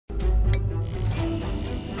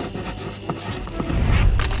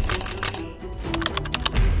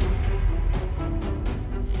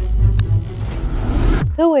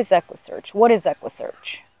Who is Equusearch? What is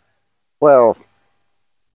Equusearch? Well,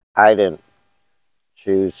 I didn't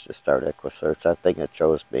choose to start Equusearch. I think it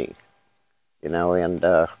chose me, and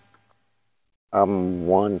I'm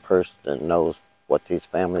one person that knows what these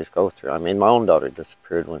families go through. I mean, my own daughter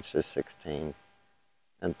disappeared when she was 16,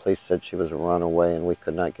 and police said she was a runaway, and we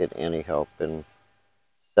could not get any help. And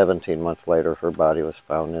 17 months later, her body was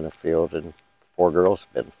found in a field, and 4 girls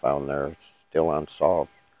have been found there, still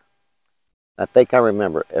unsolved. I think I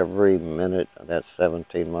remember every minute of that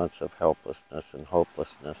 17 months of helplessness and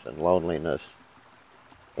hopelessness and loneliness.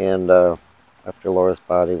 And after Laura's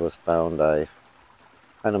body was found, I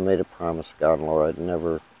kind of made a promise to God and Laura I'd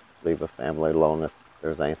never leave a family alone if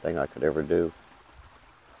there's anything I could ever do.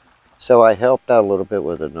 So I helped out a little bit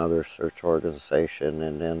with another search organization,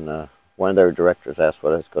 and then one of their directors asked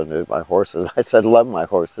what I was going to do with my horses. I said, love my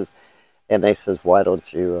horses. And they says, why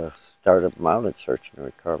don't you start a mounted search and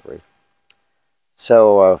recovery?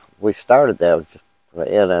 So we started that,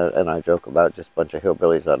 and I joke about just a bunch of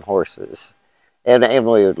hillbillies on horses. And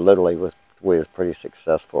we was pretty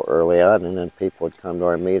successful early on, and then people would come to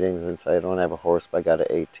our meetings and say, I don't have a horse, but I got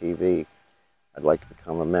an ATV. I'd like to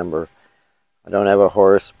become a member. I don't have a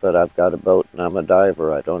horse, but I've got a boat and I'm a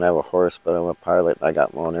diver. I don't have a horse, but I'm a pilot and I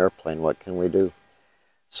got my own airplane. What can we do?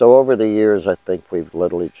 So over the years, I think we've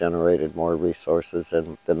literally generated more resources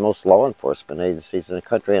than most law enforcement agencies in the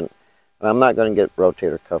country. And I'm not going to get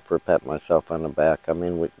rotator cuff or pat myself on the back. I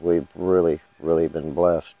mean, we've really, really been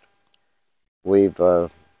blessed. We've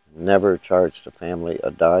never charged a family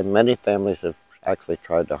a dime. Many families have actually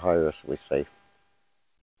tried to hire us. We say,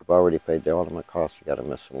 we've already paid the ultimate cost. You got a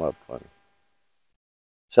missing loved one.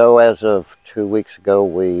 So as of 2 weeks ago,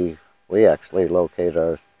 we actually located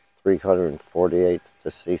our 348th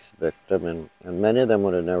deceased victim, and many of them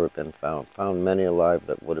would have never been found. Found many alive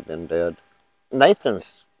that would have been dead.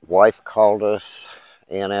 Nathan's wife called us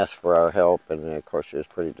and asked for our help, and of course she was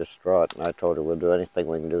pretty distraught, and I told her we'll do anything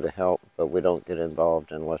we can do to help, but we don't get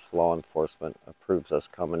involved unless law enforcement approves us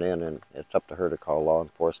coming in, and it's up to her to call law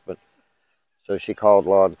enforcement. So she called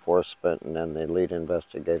law enforcement, and then the lead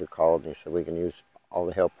investigator called, and he said we can use all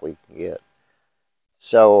the help we can get.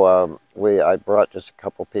 So I brought just a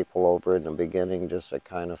couple people over in the beginning just to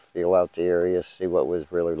kind of feel out the area, see what we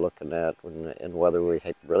was really looking at, and whether we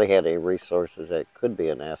really had any resources that could be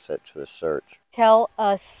an asset to the search. Tell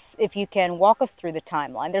us, if you can, walk us through the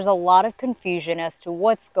timeline. There's a lot of confusion as to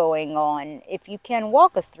what's going on. If you can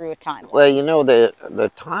walk us through a timeline. Well,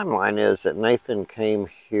 the timeline is that Nathan came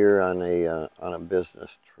here on a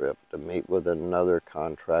business trip to meet with another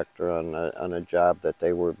contractor on a job that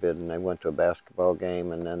they were bidding. They went to a basketball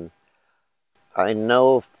game, and then I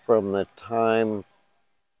know from the time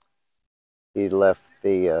he left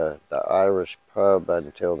the Irish pub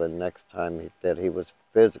until the next time that he was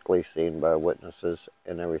physically seen by witnesses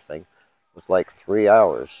and everything was like 3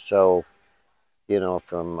 hours. So,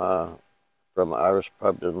 from Irish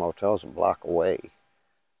pub to the motel is a block away,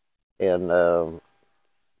 and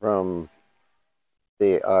from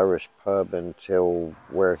the Irish pub until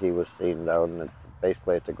where he was seen down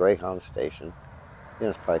basically at the Greyhound station,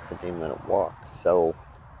 it's probably a 15-minute walk. So,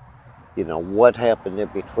 what happened in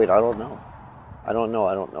between, I don't know. I don't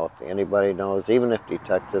know if anybody knows. Even if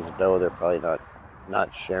detectives know, they're probably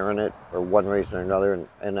not sharing it for one reason or another,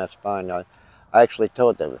 and that's fine. I actually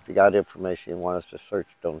told them, if you got information you want us to search,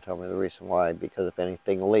 don't tell me the reason why, because if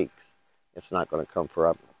anything leaks, it's not going to come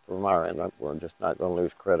from our end. We're just not going to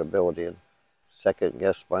lose credibility and second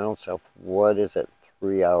guess my own self. What is that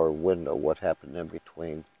 3-hour window? What happened in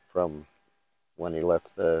between from when he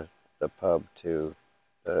left the pub to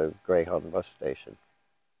the Greyhound bus station?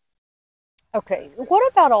 Okay, what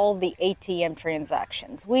about all the ATM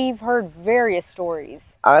transactions? We've heard various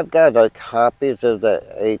stories. I've got copies of the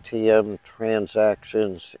ATM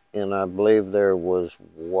transactions, and I believe there was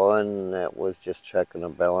one that was just checking a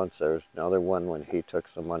balance. There was another one when he took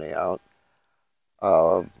some money out.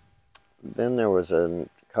 Then there was a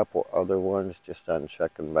couple other ones just on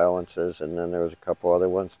checking balances, and then there was a couple other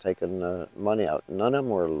ones taking money out. None of them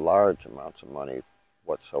were large amounts of money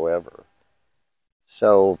whatsoever.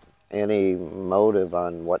 So any motive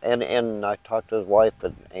on what, and I talked to his wife,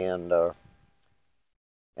 and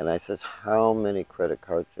I says, how many credit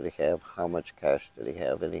cards did he have? How much cash did he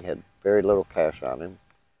have? And he had very little cash on him,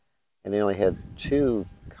 and he only had 2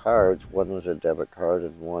 cards. One was a debit card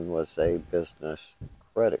and one was a business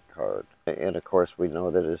credit card. And of course we know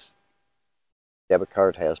that his debit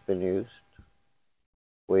card has been used.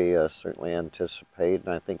 We certainly anticipate,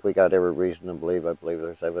 and I think we got every reason to believe, I believe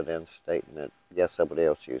there's evidence stating that, yes, somebody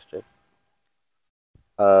else used it.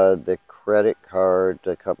 The credit card,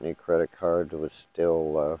 the company credit card, was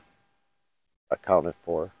still accounted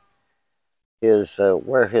for. His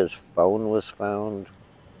where his phone was found,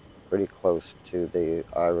 pretty close to the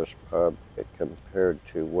Irish pub, it compared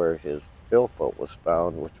to where his billfoot was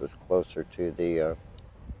found, which was closer to the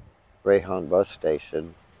Greyhound bus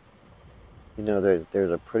station. You know,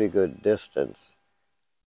 there's a pretty good distance.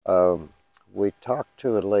 Um, we talked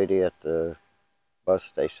to a lady at the bus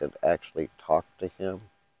station, actually talked to him,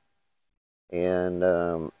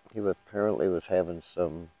 and he apparently was having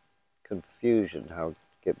some confusion how to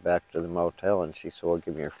get back to the motel, and she said, well,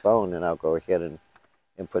 give me your phone and I'll go ahead and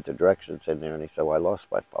put the directions in there. And he said, well, I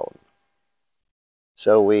lost my phone.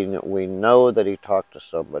 So we know that he talked to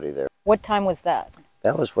somebody there. What time was that?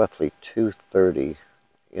 That was roughly 2:30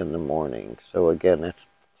 in the morning. So again, that's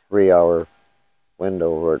 3-hour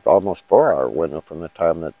window, or almost 4-hour window, from the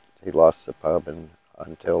time that he lost the pub and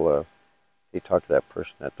until he talked to that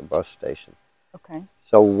person at the bus station. Okay.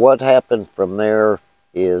 So what happened from there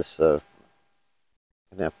is, in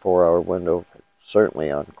that 4-hour window, certainly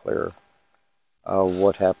unclear.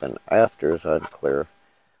 What happened after is unclear.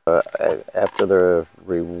 After the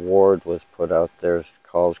reward was put out there,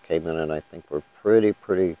 calls came in, and I think were pretty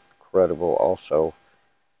credible also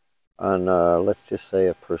on, let's just say,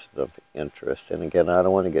 a person of interest. And again, I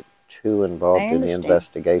don't want to get too involved in the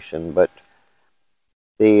investigation, but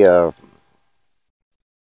the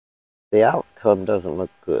outcome doesn't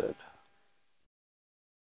look good.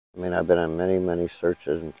 I mean, I've been on many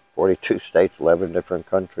searches in 42 states, 11 different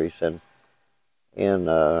countries, and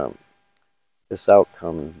this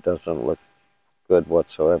outcome doesn't look good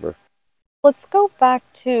whatsoever. Let's go back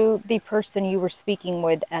to the person you were speaking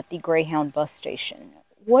with at the Greyhound bus station.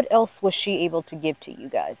 What else was she able to give to you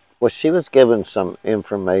guys? Well, she was given some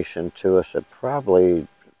information to us that probably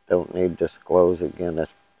don't need disclosed. Again,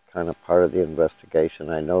 that's kind of part of the investigation.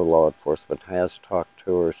 I know law enforcement has talked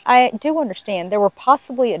to her. I do understand there were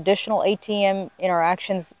possibly additional ATM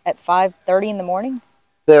interactions at 5:30 in the morning?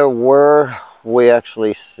 There were. We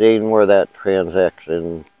actually seen where that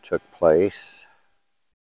transaction took place.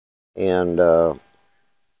 And, you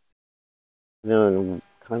know,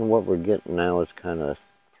 kind of what we're getting now is kind of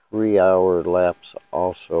 3-hour lapse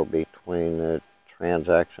also between the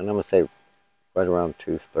transaction. I'm going to say right around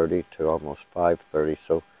 2:30 to almost 5:30.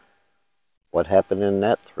 So what happened in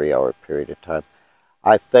that 3-hour period of time?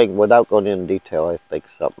 I think, without going into detail, I think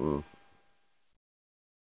something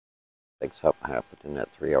happened in that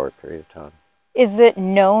 3-hour period of time. Is it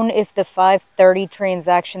known if the 5:30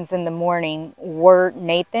 transactions in the morning were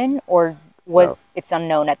Nathan, or what? No. It's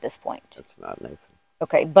unknown at this point? It's not Nathan.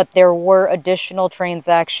 Okay, but there were additional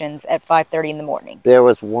transactions at 5:30 in the morning. There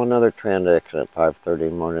was one other transaction at 5:30 in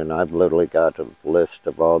the morning. I've literally got a list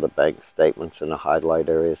of all the bank statements in the highlight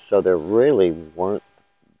areas, so there really weren't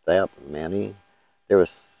that many. There was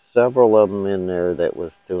several of them in there that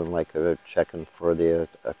was doing like a checking for the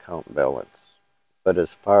account balance. But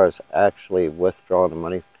as far as actually withdrawing the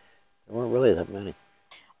money, there weren't really that many.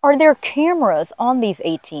 Are there cameras on these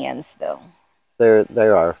ATMs, though?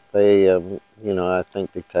 There are. They, you know, I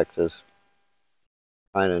think detectives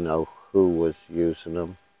kind of know who was using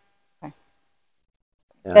them. Okay.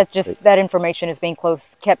 Yeah, that information is being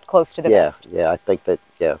kept close to the vest. Yeah, I think that,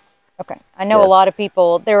 yeah. Okay. I know a lot of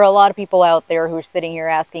people, there are a lot of people out there who are sitting here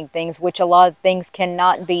asking things, which a lot of things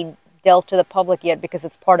cannot be dealt to the public yet because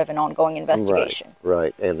it's part of an ongoing investigation.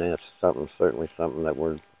 Right. And that's certainly something that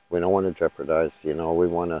we don't want to jeopardize. You know, we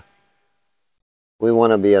want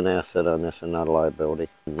to be an asset on this and not a liability.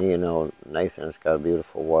 You know, Nathan has got a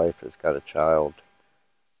beautiful wife, has got a child.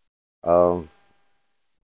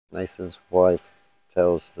 Nathan's wife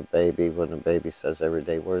tells the baby, when the baby says every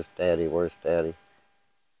day, "Where's Daddy? Where's Daddy?"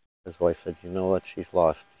 His wife said, "You know what? He's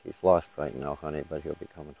lost right now, honey, but he'll be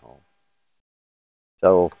coming home."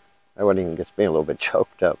 So that one even gets me a little bit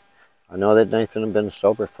choked up. I know that Nathan had been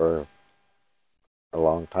sober for a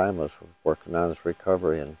long time. Was working on his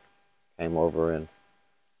recovery and came over, and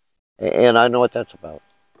I know what that's about.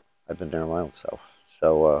 I've been there my own self.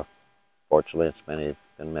 So fortunately, it's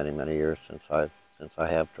been many years since I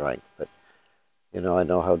have drank. But you know, I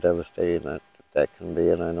know how devastating that can be,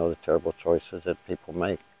 and I know the terrible choices that people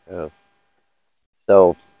make.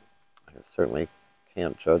 So I certainly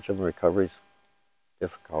can't judge them. Recovery's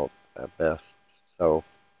difficult at best. So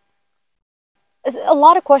a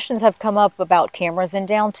lot of questions have come up about cameras in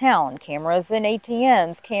downtown, cameras in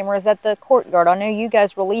ATMs, cameras at the Courtyard. I know you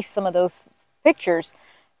guys released some of those pictures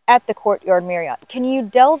at the Courtyard Marriott. Can you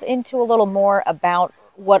delve into a little more about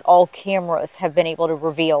what all cameras have been able to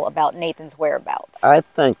reveal about Nathan's whereabouts? I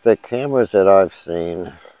think the cameras that I've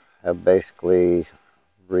seen have basically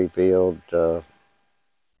revealed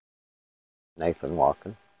Nathan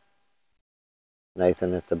walking,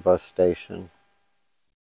 Nathan at the bus station,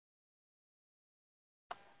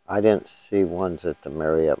 I didn't see ones at the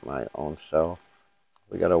Marriott my own self.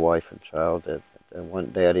 We got a wife and child that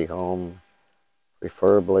want daddy home,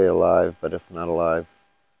 preferably alive, but if not alive,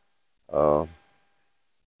 uh,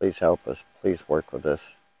 please help us. Please work with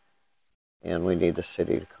us. And we need the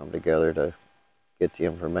city to come together to get the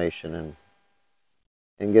information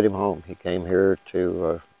and get him home. He came here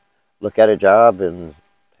to look at a job and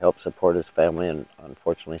help support his family, and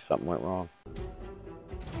unfortunately something went wrong.